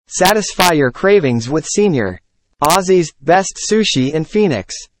Satisfy your cravings with Senior. Aussie's best sushi in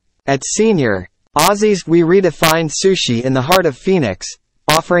Phoenix. At Senior Aussie's, we redefine sushi in the heart of Phoenix,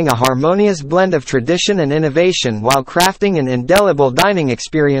 offering a harmonious blend of tradition and innovation while crafting an indelible dining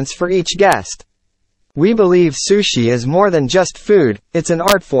experience for each guest. We believe sushi is more than just food, it's an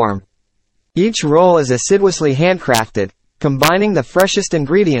art form. Each roll is assiduously handcrafted, combining the freshest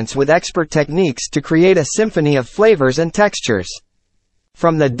ingredients with expert techniques to create a symphony of flavors and textures.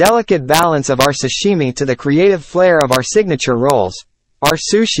 From the delicate balance of our sashimi to the creative flair of our signature rolls, our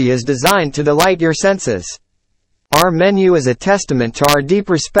sushi is designed to delight your senses. Our menu is a testament to our deep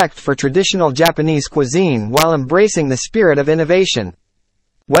respect for traditional Japanese cuisine while embracing the spirit of innovation.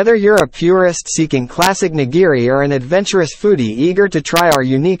 Whether you're a purist seeking classic nigiri or an adventurous foodie eager to try our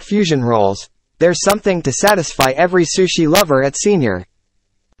unique fusion rolls, there's something to satisfy every sushi lover at Senior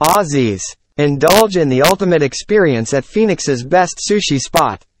Aussie's. Indulge in the ultimate experience at Phoenix's best sushi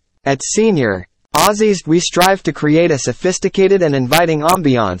spot. At Senior Aussie's, we strive to create a sophisticated and inviting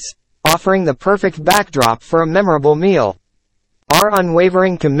ambiance, offering the perfect backdrop for a memorable meal. Our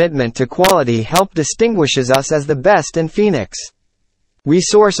unwavering commitment to quality distinguishes us as the best in Phoenix. We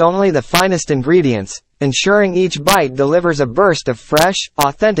source only the finest ingredients, ensuring each bite delivers a burst of fresh,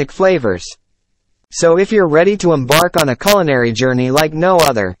 authentic flavors. So if you're ready to embark on a culinary journey like no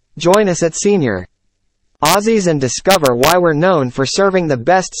other, join us at Senior Aussie's and discover why we're known for serving the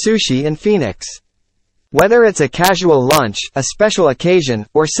best sushi in Phoenix. Whether it's a casual lunch, a special occasion,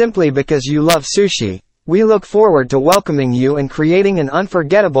 or simply because you love sushi, we look forward to welcoming you and creating an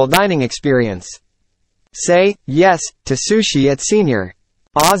unforgettable dining experience. Say yes to sushi at Senior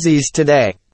Aussie's today.